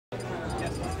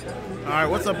Alright,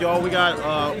 what's up, y'all? We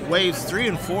got waves 3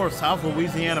 and 4 of South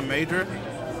Louisiana Major.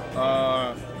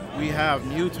 We have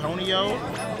Mewtonio,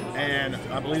 and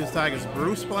I believe his tag is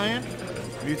Bruce playing.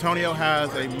 Mewtonio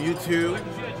has a Mewtwo,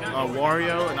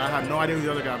 Wario, and I have no idea who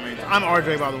the other guy means. I'm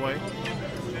RJ, by the way.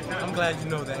 I'm glad you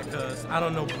know that, because I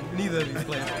don't know neither of these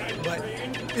players. But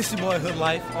it's your boy Hood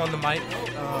Life on the mic.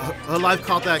 Hood Life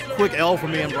caught that quick L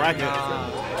from me in bracket.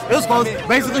 It was close.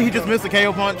 Basically, he just missed the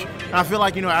KO punch. And I feel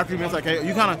like, you know, after you miss that KO,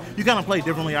 you kind of play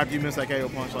differently after you miss that KO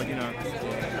punch. Like, you know.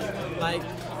 Like,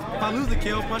 if I lose the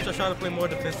KO punch, I try to play more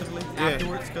defensively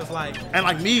afterwards, because like. And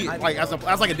like me, like as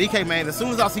like a DK man, as soon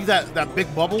as I see that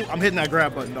big bubble, I'm hitting that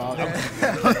grab button, dog. I'm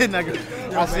hitting that.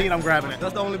 I'll see it, I'm grabbing it.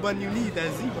 That's the only button you need.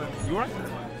 That Z button. You right?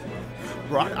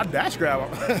 Bro, I dash grab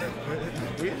him.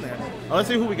 We in there. Let's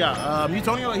see who we got.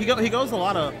 Mewtonio, he goes a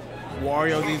lot of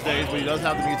Wario these days, but he does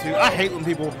have the Mewtwo. I hate when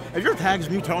people, if your tag's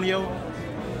Mewtonio,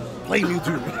 play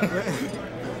Mewtwo.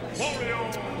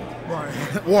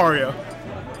 Wario.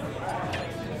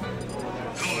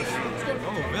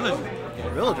 Oh,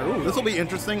 Villager. Villager, ooh, this will be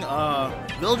interesting.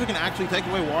 Villager can actually take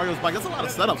away Wario's bike. That's a lot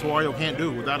of setups Wario can't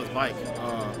do without his bike.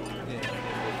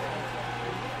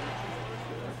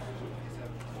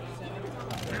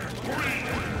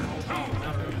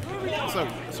 So,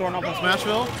 starting off on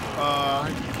Smashville.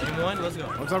 Game 1, let's go.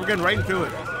 Looks like we're getting right into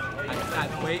it.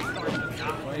 Wait.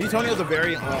 Mewtonio's a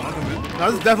very unconvincing. No,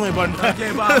 this is definitely a button.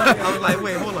 Okay, but I was like,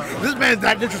 wait, hold on. This man's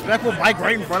that disrespectful, bike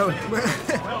right in front of him.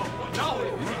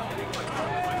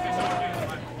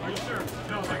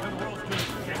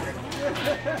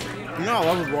 You know, I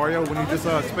love with Wario when you just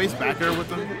space back there with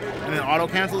them and then auto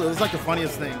cancel. It was like the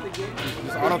funniest thing.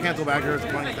 Just auto cancel back there is the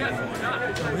funniest thing.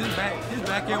 His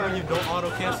back air when you don't auto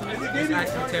cancel it is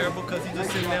actually terrible, because he's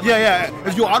just sitting there. Yeah.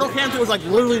 If you auto cancel, it's like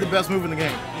literally the best move in the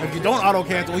game. If you don't auto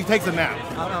cancel, he takes a nap.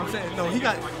 I'm saying no. He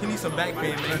needs some back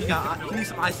pain, man. He needs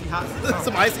some icy hot.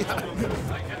 Some icy hot.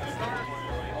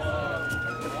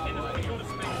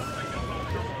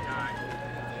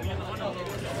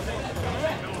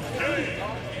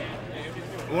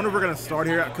 I wonder if we're going to start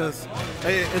here, because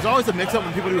it's always a mix-up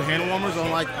when people do hand warmers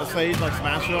on like a stage like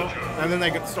Smashville, and then they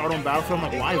get start on Battlefield.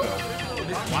 I'm like, why though?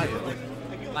 Why?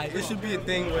 Like, it should be a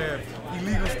thing where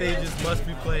illegal stages must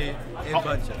be played in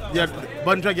button check. Yeah,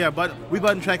 button check, yeah, but we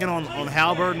button checking on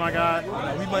Halberd, my guy.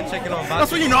 We button checking on That's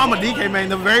when you know I'm a DK man.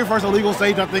 The very first illegal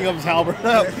stage I think of is Halberd.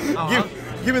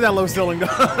 Give me that low ceiling, dog.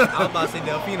 I was about to say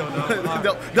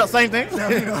Delfino, dog. Same thing?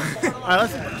 Delfino. All right,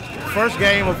 first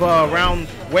game of round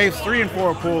waves 3 and 4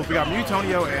 of pools. We got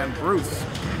Mewtonio and Bruce.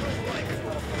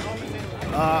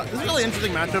 This is a really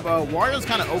interesting matchup. Wario's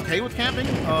kind of okay with camping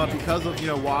because of, you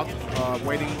know, Watt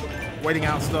waiting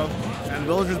out stuff, and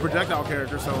Villager's projectile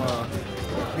character. So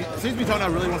it seems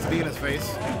Mewtonio really wants to be in his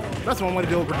face. That's one way to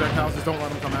deal with projectiles. Just don't let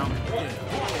them come out.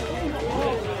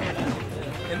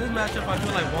 In this matchup, I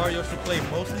feel like Wario should play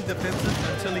mostly defensive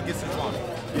until he gets his walk.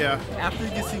 Yeah. After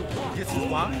he gets his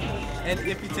walk, and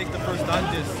if he takes the first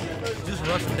dodge, just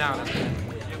rush him down.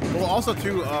 Well, also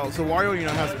too, so Wario, you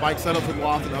know, has bike setups with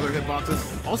Watt and other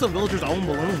hitboxes. Also, Villager's own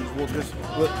balloons will just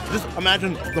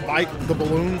imagine the bike, the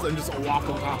balloons, and just a Watt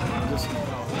on top. Because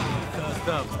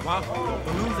the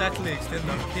balloons actually extend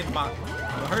the hitbox,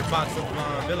 the hurtbox of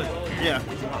Villager. Yeah.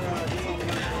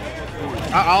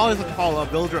 I always like to call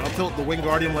Villager up tilt the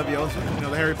Wingardium Leviosa. You know,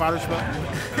 the Harry Potter spell.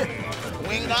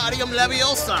 Wingardium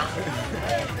Leviosa.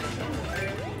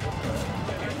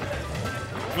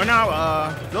 Right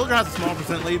now, Villager has a small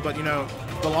percent lead, but you know,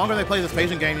 the longer they play this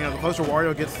patient game, you know, the closer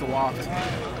Wario gets to Watt.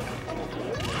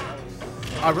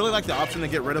 I really like the option to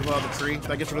get rid of the tree.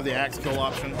 That gets rid of the axe kill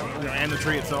option, you know, and the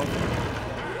tree itself.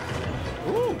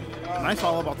 Ooh, nice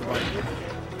follow up off the bike.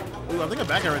 Ooh, I think a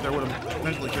back air right there would have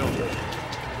potentially killed.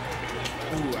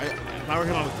 Ooh, if I were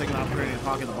him, I would take an opportunity to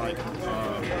pocket the bike.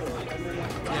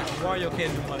 Yeah, Wario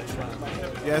can't do much.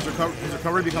 Yeah, his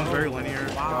recovery becomes very linear.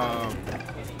 Wow.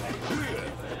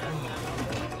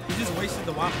 He just wasted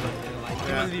the waffle. Like,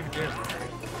 he wasn't even there.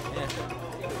 Yeah.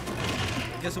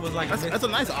 I guess it was like that's a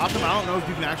nice option. I don't know if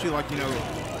you can actually, like, you know,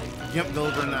 gimp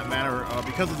Villager in that manner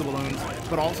because of the balloons,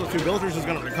 but also too, Villager's just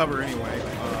going to recover anyway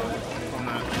from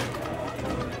that.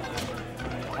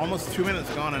 Almost 2 minutes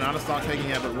gone and out of stock taking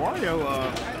yet, but Wario,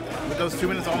 with those 2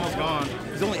 minutes almost gone,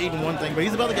 he's only eating one thing, but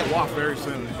he's about to get waffed very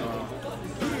soon.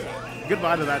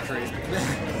 Goodbye to that tree.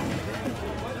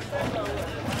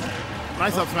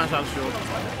 Nice up smash out of shield.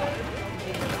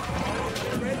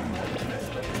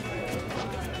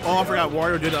 Oh, I forgot,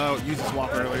 Wario did use his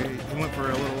swap earlier. He went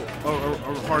for a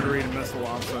hard read and missed the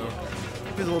wall, so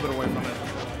he's a little bit away from it.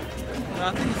 No, I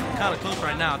think he's kind of close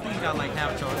right now. I think he got like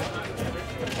half charge.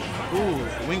 Ooh,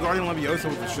 Wingardium Leviosa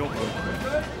with the shield poke.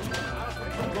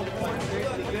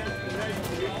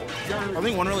 I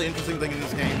think one really interesting thing in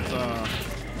this game is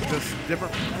just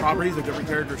different properties of different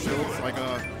character shields. Like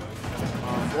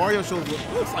Wario shield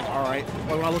looks like alright.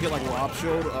 But when I look at like Rob's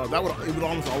shield, it would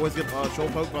almost always get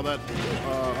shield poked by that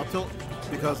up tilt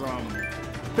because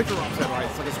picture Rob's head, right?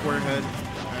 It's like a square head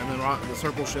and then the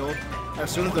circle shield. As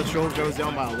soon as the shield goes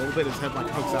down by a little bit, his head like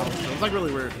pokes out. So it's like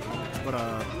really weird. But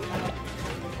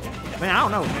man, I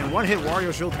don't know, man. One hit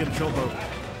Wario shield's getting shield poked.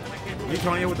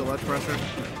 Mewtonio with the ledge pressure.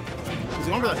 He's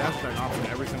going for that dash attack option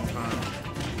every single time.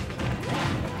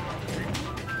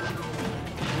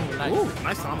 Ooh,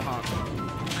 nice tomahawk.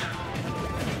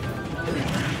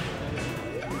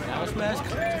 Down smash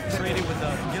created with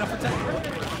a get up attack.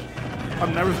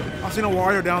 I've seen a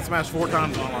Wario down smash 4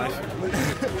 times in my life.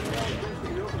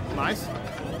 Nice.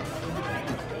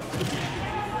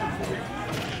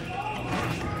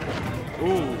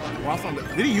 Ooh,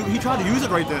 did he tried to use it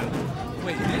right then.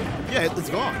 Wait, he did? Yeah, it's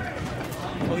gone.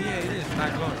 Oh yeah, it is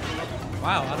not gone.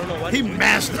 Wow, I don't know what he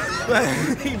mashed it.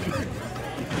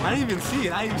 I didn't even see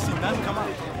it. I didn't even see nothing come out.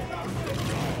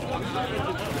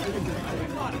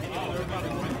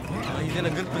 He's in a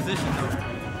good position though.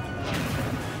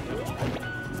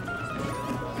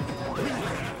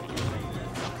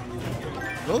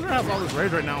 Bowser has all this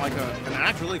rage right now, like an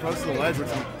axe really close to the ledge with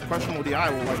some questionable DI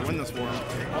will like win this for him.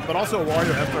 But also a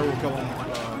Wario F-throw will kill him.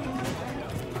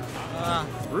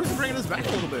 Ruce is bringing this back a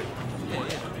little bit.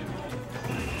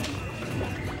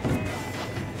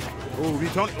 Ooh,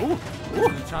 Mewtonio. Ooh.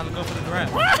 He's trying to go for the grab.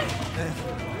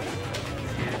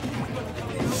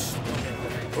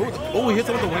 Oh, he hits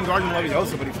him with the Wind Guard and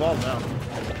Leviosa, but he falls down.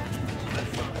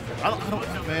 I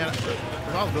don't, man.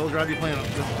 If I was Bowser, I'd be playing a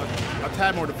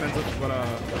tad more defensive, but I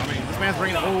mean, this man's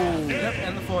bringing. Oh. Yep,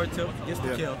 and the forward tilt gets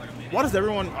the kill. Why does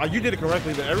everyone? You did it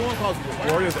correctly, but everyone calls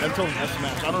Wario's F tilt and S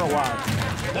smash. I don't know why.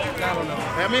 I don't know.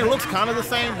 I mean, it looks kind of the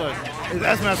same, but his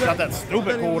S smash got that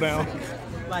stupid cooldown.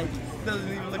 Like, it doesn't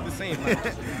even look the same. Like,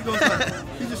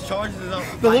 he just charges it up.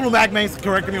 The little Mac man's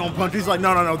correcting me on punch. He's like,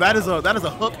 no, that is a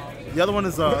hook. The other one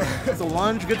is it's a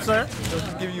lunge, good sir. They'll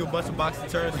just give you a bunch of boxing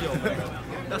turns. Yo,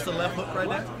 that's a left hook right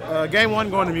there. Game 1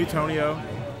 going to Mewtonio.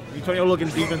 Mewtonio looking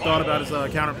deep in thought about his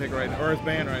counter pick right now, or his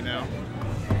ban right now.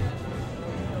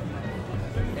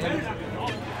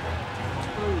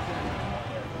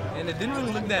 And it didn't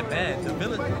really look that bad. The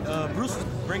villain, Bruce is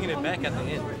bringing it back at the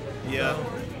end. Yeah.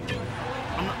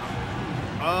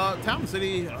 Town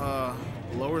City,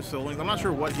 lower ceilings. I'm not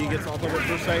sure what he gets off of it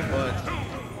per se, but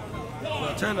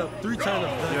three turn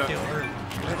up kill early.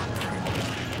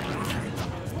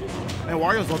 And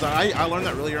Wario's love that. I learned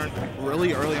that really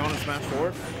early on in Smash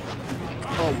 4.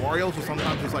 Wario's will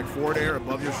sometimes just like forward air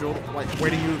above your shield, like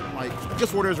waiting you, like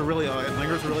just forward airs are really it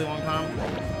lingers a really long time.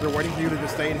 They're waiting for you to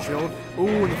just stay in shield. Ooh,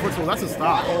 and the footstool, that's a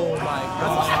stop. Oh my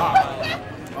god. That's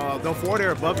a stop. They'll forward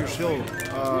air above your shield,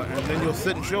 and then you'll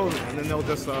sit in shield, and then they'll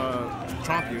just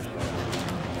chomp you.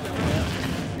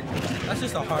 That's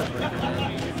just a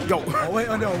heartbreaker. Yo. Oh wait,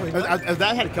 wait. As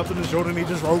that had kept him in shield and he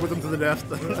just rode with him to the death.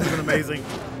 That's been amazing.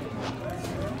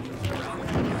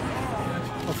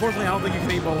 Unfortunately, I don't think you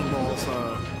can eat bowling balls.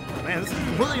 Man, this is a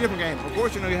completely different game. Of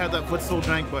course, you had that footstool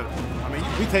jank, but I mean,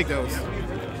 we take those.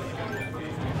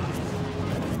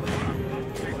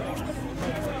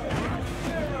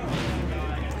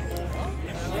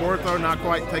 Forward throw, not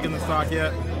quite taking the stock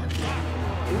yet.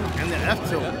 Ooh, and the F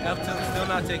tilt. F tilt is still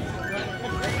not taking.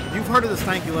 You've heard of the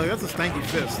stanky leg. That's a stanky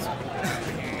fist.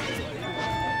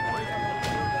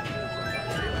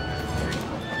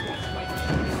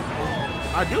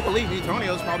 I do believe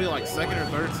Mewtonio is probably like 2nd or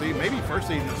 3rd seed, maybe 1st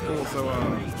seed in this pool. So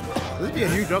this would be a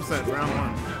huge upset in round 1.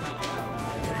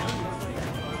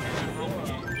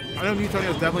 I know Mewtonio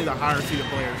is definitely the higher seeded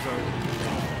player, so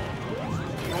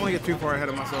I don't want to get too far ahead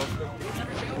of myself.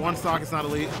 One stock is not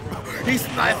elite. He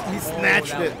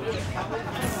snatched it.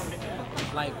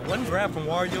 Like one grab from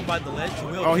Wario by the ledge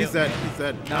will kill. He's dead. He's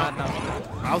dead. Nah.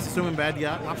 I was assuming bad.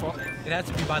 Yeah, my fault. It has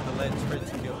to be by the ledge for it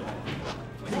to kill.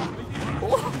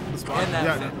 The spot. And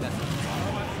that's it.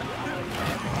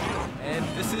 And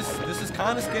this is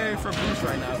kind of scary for Bruce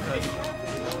right now because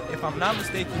if I'm not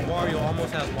mistaken, Wario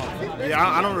almost has one. Yeah,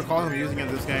 I don't recall him using it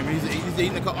in this game. He's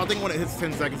eating the. I think when it hits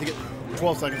 10 seconds, he gets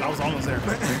 12 seconds. I was almost there.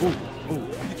 Ooh.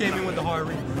 You came in with the hard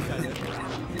read.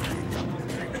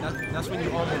 That's when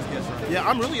you almost get it. Yeah,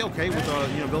 I'm really okay with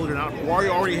building it out. Wario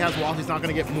already has waft. He's not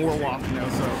going to get more waft, so.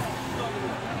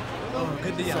 Oh,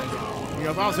 good deal.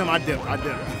 If I was him, I'd dip.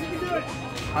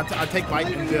 I'd take bite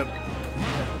and dip.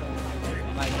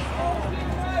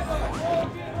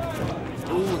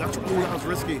 Ooh, that was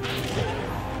risky.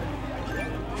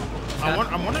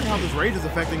 I'm wondering how this rage is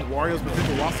affecting Wario's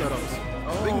potential waft setups.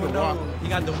 Speaking of walk, He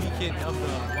got the weak hit of the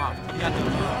wow. He got the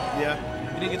yeah.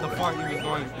 He didn't get the fart. He was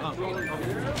going up.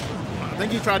 I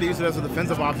think he tried to use it as a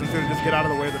defensive option too, to just get out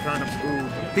of the way of the turnips. Ooh,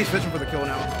 he's fishing for the kill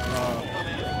now.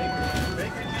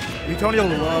 Mewtonio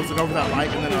loves to go for that light,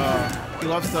 and then he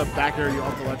loves to back air you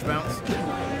off the ledge bounce.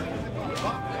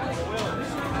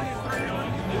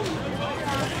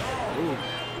 Ooh.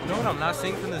 You know what I'm not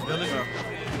seeing from this villager?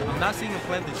 I'm not seeing him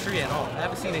plant the tree at all. I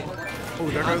haven't seen it. Oh,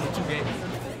 there goes the 2 games.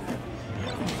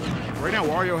 Right now,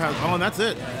 Wario has. Oh, and that's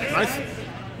it. Nice.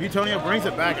 Mewtonio brings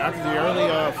it back after the early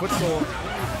footstool.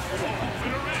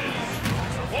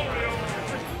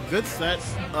 Good set.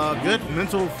 Good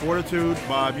mental fortitude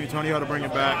by Mewtonio to bring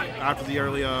it back after the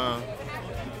early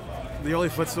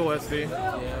footstool SD.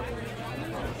 Yeah.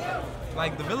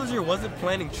 Like, the villager wasn't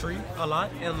planting tree a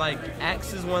lot, and like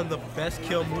axe is one of the best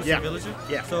kill moves in villager.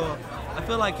 Yeah. So I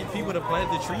feel like if he would have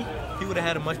planted the tree, he would have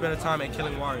had a much better time at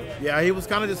killing Wario. Yeah, he was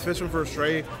kind of just fishing for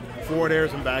stray forward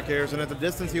airs and back airs, and at the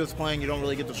distance he was playing, you don't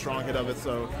really get the strong hit of it,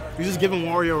 so he's just giving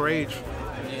Wario rage.